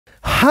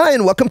Hi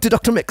and welcome to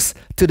Dr. Mix.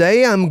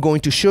 Today I'm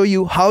going to show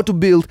you how to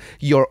build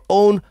your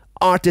own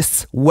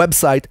artist's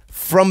website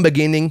from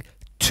beginning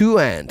to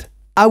end.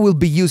 I will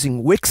be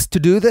using Wix to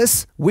do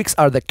this. Wix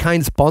are the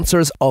kind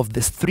sponsors of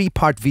this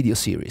 3-part video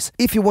series.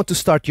 If you want to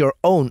start your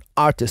own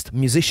artist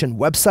musician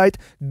website,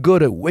 go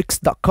to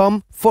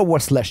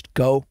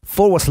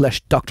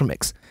wix.com/go/Dr.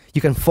 Mix. You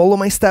can follow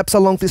my steps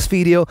along this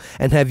video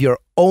and have your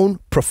own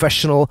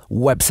professional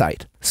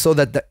website so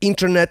that the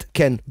internet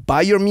can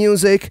buy your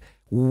music,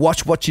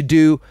 watch what you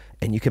do,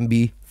 and you can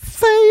be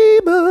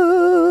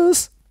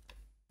famous.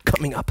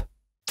 Coming up.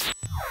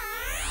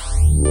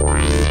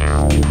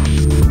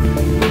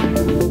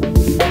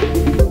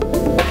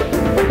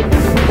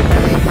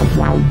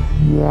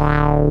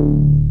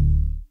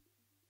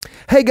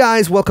 Hey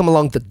guys, welcome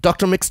along the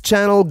Dr. Mix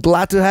channel.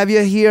 Glad to have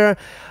you here.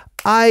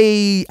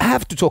 I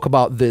have to talk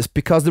about this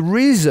because the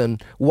reason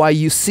why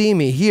you see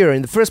me here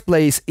in the first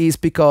place is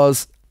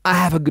because I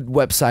have a good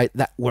website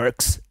that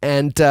works,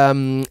 and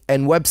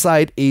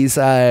website is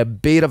a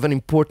bit of an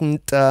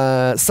important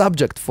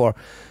subject for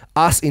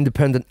us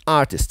independent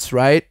artists,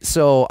 right?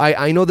 So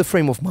I know the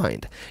frame of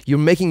mind. You're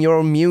making your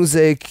own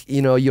music,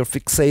 you know, you're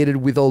fixated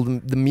with all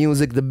the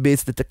music, the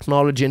beats, the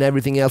technology and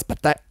everything else,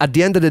 but at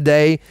the end of the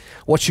day,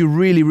 what you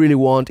really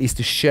want is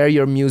to share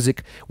your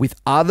music with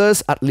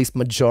others, at least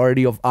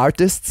majority of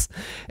artists,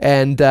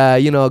 and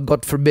you know,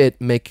 God forbid,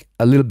 make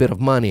a little bit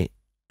of money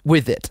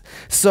with it.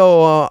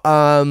 So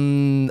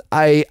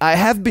I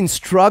have been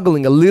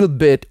struggling a little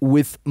bit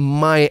with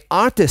my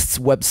artist's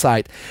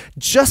website.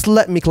 Just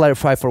let me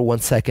clarify for 1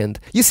 second.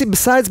 You see,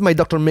 besides my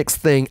Dr. Mix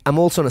thing, I'm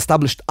also an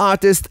established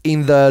artist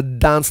in the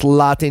dance,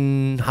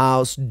 Latin,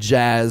 house,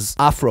 jazz,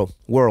 Afro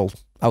world,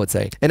 I would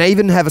say. And I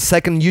even have a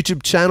second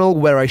YouTube channel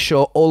where I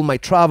show all my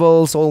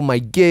travels, all my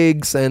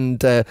gigs,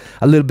 and a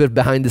little bit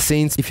behind the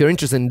scenes. If you're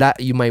interested in that,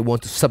 you might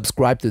want to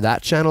subscribe to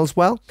that channel as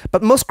well.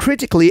 But most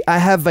critically, I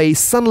have a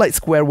Sunlight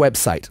Square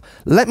website.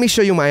 Let me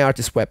show you my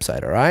artist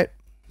website, all right?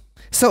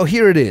 So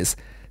here it is.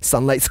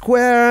 Sunlight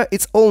Square,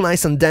 it's all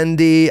nice and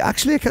dandy.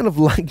 Actually, I kind of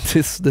like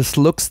this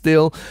look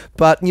still,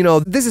 but you know,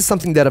 this is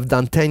something that I've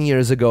done 10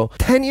 years ago.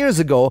 10 years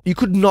ago, you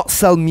could not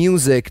sell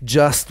music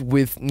just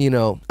with, you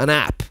know, an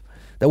app.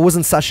 There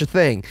wasn't such a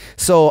thing.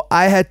 So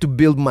I had to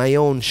build my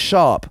own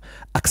shop,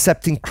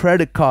 accepting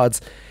credit cards.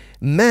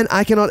 Man,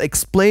 I cannot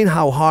explain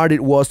how hard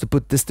it was to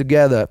put this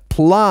together.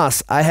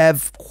 Plus, I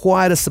have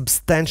quite a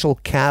substantial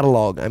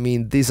catalog. I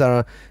mean, these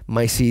are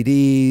my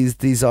CDs,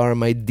 these are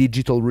my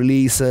digital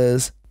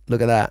releases.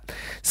 Look at that.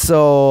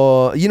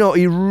 So, you know,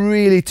 it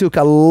really took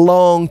a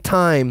long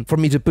time for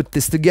me to put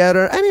this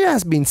together, and it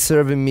has been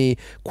serving me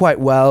quite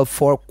well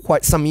for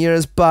quite some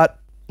years, but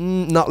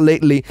not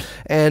lately.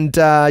 And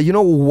you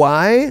know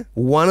why?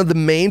 One of the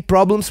main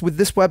problems with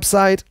this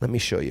website, let me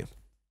show you.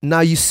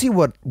 Now you see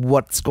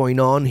what's going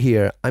on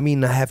here. I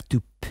mean, I have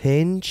to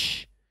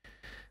pinch.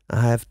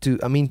 I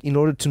mean, in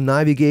order to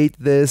navigate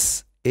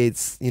this,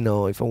 it's, you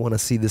know, if I want to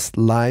see this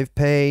live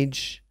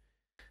page,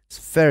 it's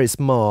very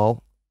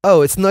small.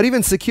 Oh, it's not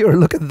even secure.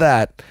 Look at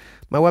that.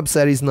 My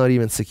website is not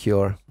even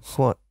secure.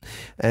 What?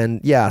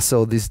 And yeah,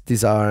 so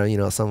these are, you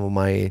know, some of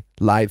my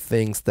live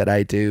things that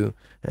I do.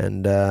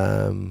 And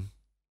I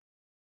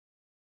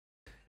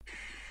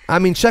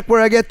mean, check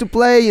where I get to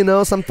play, you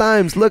know,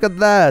 sometimes. Look at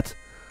that.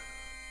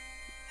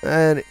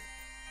 And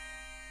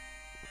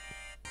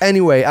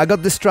anyway, I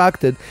got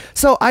distracted.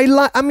 So I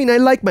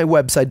like my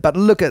website, but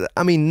look at,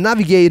 I mean,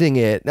 navigating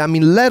it. I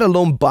mean, let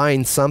alone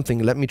buying something.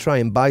 Let me try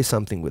and buy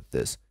something with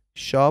this.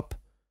 Shop.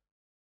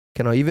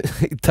 Can I even,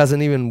 it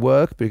doesn't even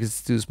work because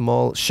it's too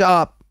small.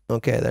 Shop.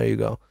 Okay, there you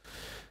go.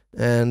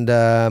 And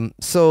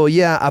so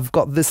yeah, I've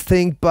got this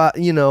thing, but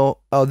you know,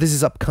 oh, this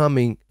is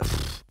upcoming.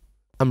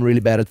 I'm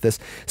really bad at this.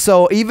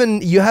 So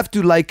even you have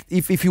to, like,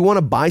 if you want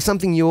to buy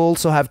something, you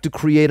also have to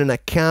create an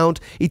account.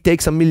 It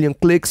takes 1 million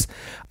clicks.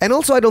 And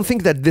also, I don't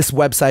think that this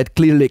website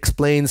clearly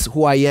explains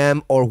who I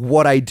am or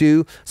what I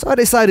do. So I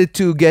decided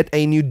to get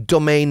a new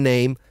domain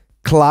name,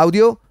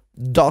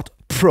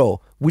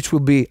 Claudio.pro, which will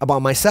be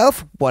about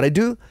myself, what I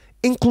do,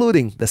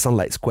 including the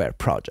Sunlight Square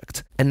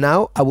project. And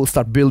now I will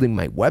start building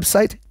my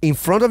website in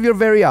front of your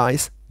very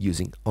eyes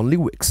using only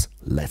Wix.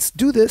 Let's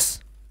do this.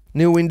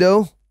 New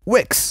window,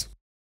 Wix,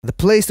 the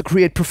place to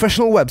create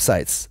professional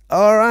websites.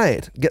 All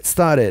right, get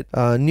started.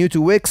 New to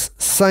Wix,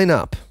 sign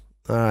up.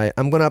 All right,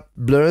 I'm gonna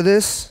blur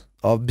this,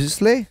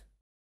 obviously.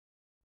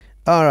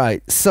 All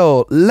right,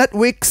 so let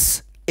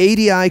Wix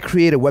ADI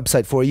create a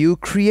website for you.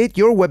 Create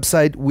your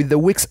website with the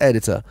Wix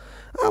editor.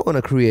 I want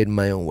to create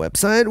my own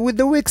website with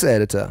the Wix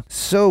editor.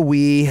 So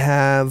we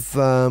have,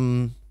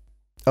 oh,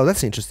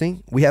 that's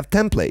interesting. We have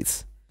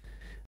templates,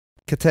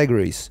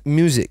 categories,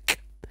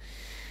 music.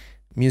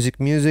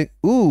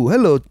 Ooh,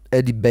 hello,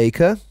 Eddie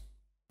Baker.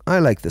 I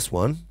like this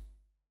one.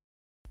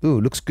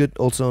 Ooh, looks good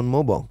also on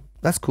mobile.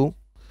 That's cool.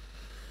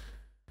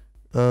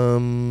 Do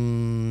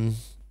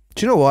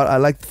you know what? I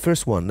like the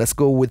first one. Let's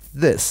go with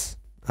this.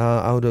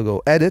 How do I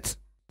go? Edit.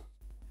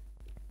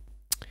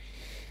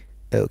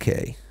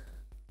 Okay.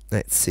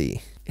 Let's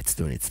see. It's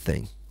doing its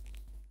thing.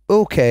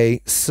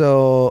 Okay,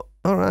 so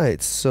All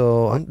right,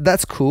 so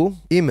that's cool.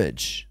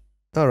 Image.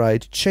 All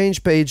right,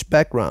 change page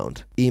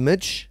background.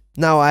 Image.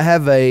 Now I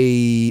have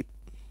a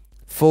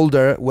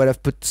folder where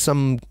I've put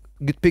some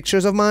good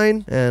pictures of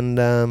mine, and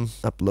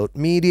upload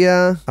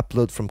media,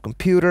 upload from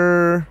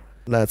computer.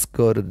 Let's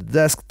go to the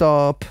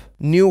desktop.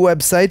 New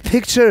website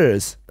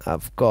pictures.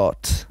 I've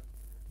got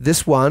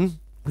this one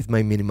with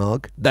my mini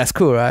mug. That's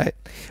cool, right?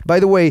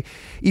 By the way,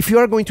 if you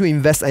are going to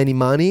invest any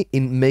money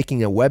in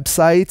making a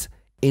website,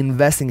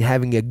 invest in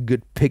having a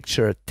good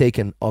picture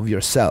taken of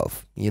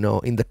yourself, you know,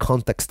 in the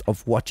context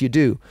of what you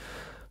do.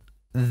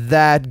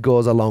 That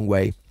goes a long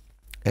way.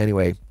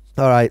 Anyway,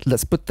 all right,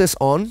 let's put this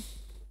on.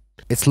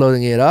 It's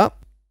loading it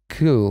up.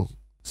 Cool.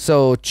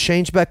 So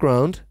change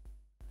background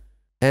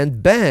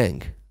and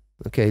bang.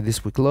 Okay,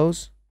 this we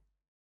close.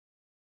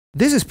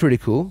 This is pretty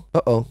cool.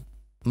 Uh-oh,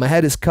 my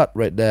head is cut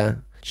right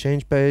there.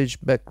 Change page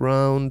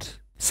background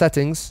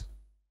settings,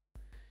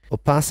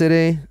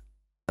 opacity.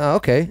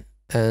 Okay.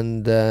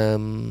 And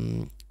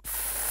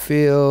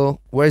fill.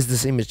 Where's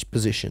this image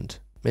positioned?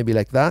 Maybe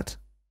like that.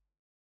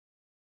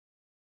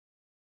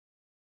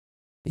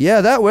 Yeah,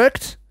 that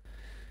worked.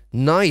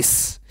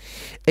 Nice.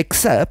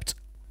 Except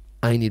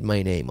I need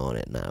my name on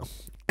it now.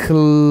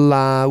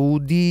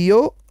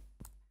 Claudio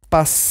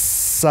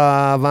Passavanti,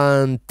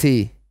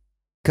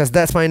 because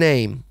that's my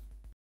name.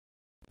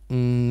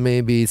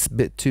 Maybe it's a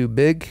bit too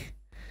big.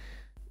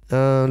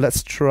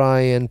 Let's try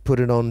and put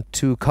it on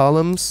 2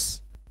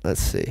 columns. Let's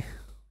see.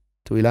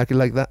 Do we like it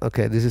like that?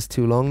 Okay, this is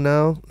too long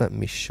now. Let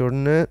me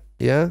shorten it.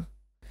 Yeah.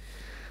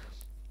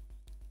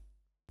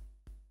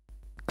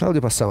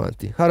 Claudio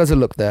Passavanti. How does it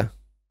look there?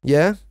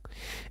 Yeah.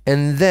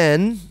 And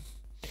then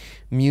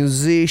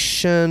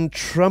musician,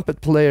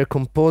 trumpet player,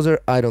 composer.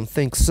 I don't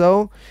think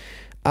so.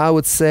 I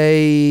would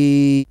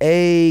say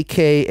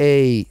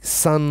AKA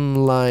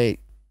Sunlight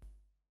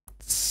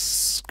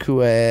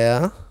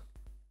Square,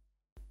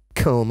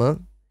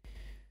 comma,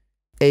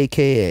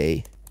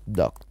 AKA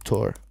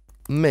Dr.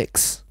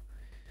 Mix.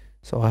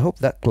 So I hope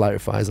that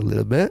clarifies a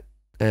little bit.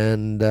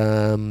 And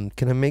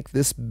can I make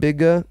this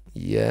bigger?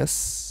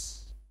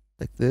 Yes.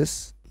 Like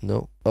this?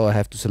 No. Oh, I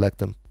have to select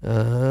them.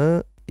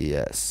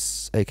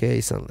 Yes.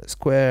 AKA Sunlight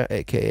Square,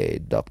 AKA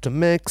Dr.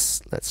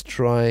 Mix. Let's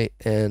try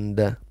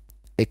and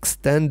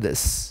extend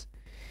this.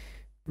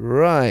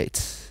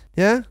 Right.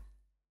 Yeah?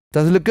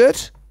 Does it look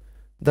good?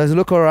 Does it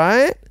look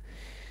alright?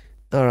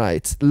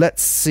 Alright,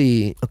 let's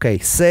see. Okay,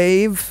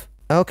 save.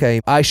 Okay,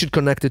 I should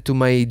connect it to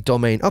my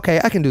domain. Okay,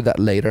 I can do that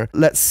later.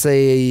 Let's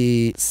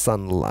say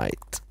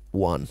Sunlight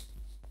 1.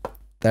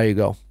 There you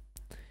go.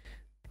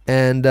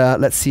 And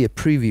let's see a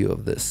preview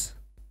of this.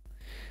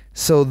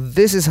 So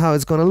this is how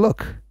it's gonna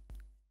look.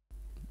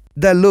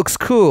 That looks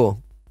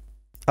cool.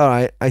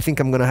 Alright, I think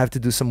I'm gonna have to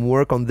do some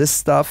work on this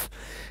stuff.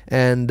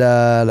 And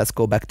let's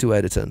go back to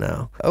editor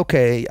now.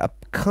 Okay,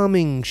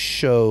 upcoming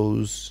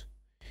shows.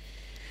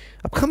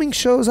 Upcoming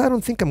shows, I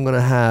don't think I'm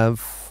gonna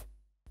have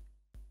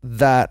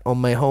that on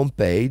my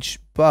homepage,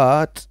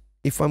 but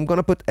if I'm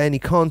gonna put any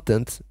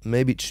content,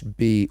 maybe it should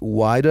be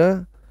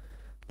wider,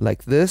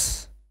 like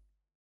this.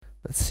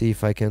 Let's see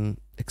if I can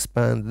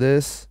expand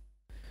this.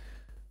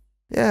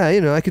 Yeah,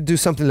 you know, I could do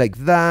something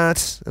like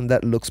that, and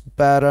that looks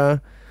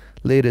better.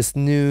 Latest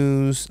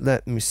news.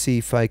 Let me see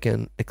if I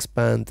can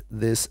expand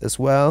this as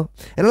well.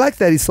 And I like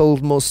that it's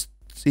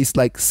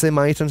like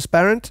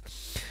semi-transparent,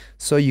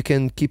 so you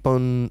can keep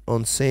on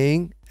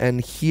saying. And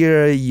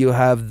here you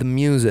have the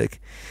music.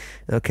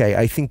 Okay,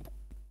 I think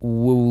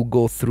we'll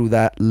go through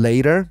that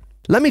later.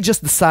 Let me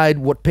just decide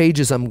what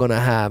pages I'm gonna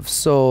have.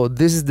 So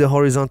this is the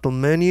horizontal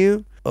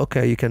menu.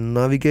 Okay, you can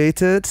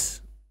navigate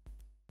it.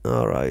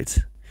 All right.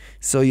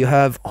 So you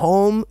have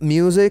home,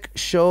 music,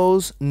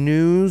 shows,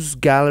 news,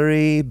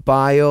 gallery,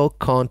 bio,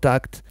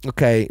 contact.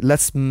 Okay,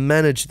 let's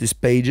manage these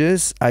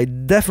pages. I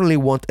definitely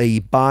want a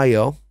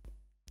bio.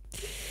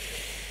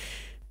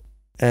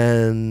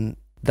 And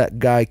that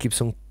guy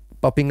keeps on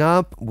popping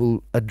up.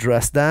 We'll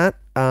address that.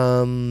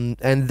 And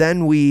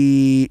then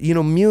we, you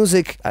know,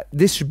 music.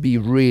 This should be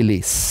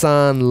really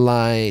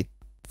Sunlight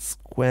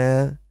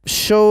Square.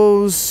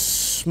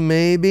 Shows,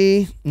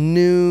 maybe.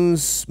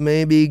 News,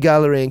 maybe.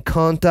 Gallery and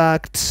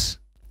contact.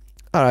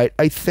 All right,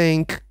 I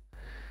think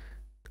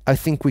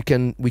we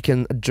can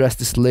address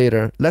this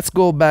later. Let's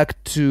go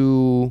back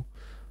to,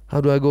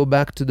 how do I go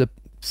back to the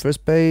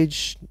first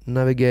page?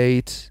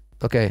 Navigate.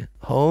 Okay,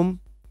 home.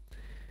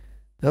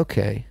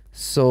 Okay,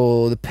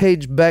 so the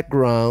page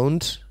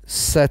background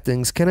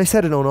settings. Can I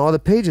set it on other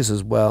pages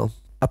as well?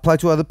 Apply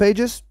to other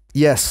pages?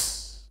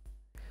 Yes.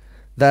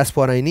 That's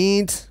what I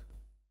need.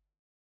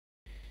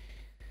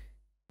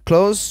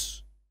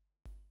 Close.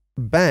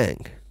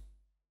 Bang.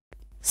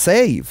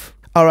 Save.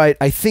 All right,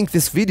 I think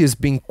this video has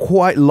been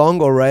quite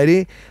long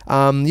already.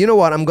 You know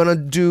what? I'm gonna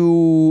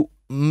do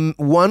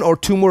 1 or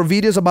 2 more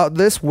videos about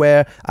this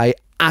where I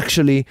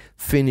actually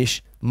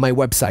finish my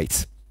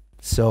website.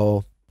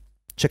 So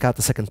check out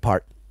the second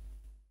part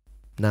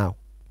now.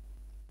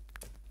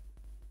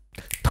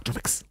 Dr.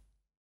 Mix.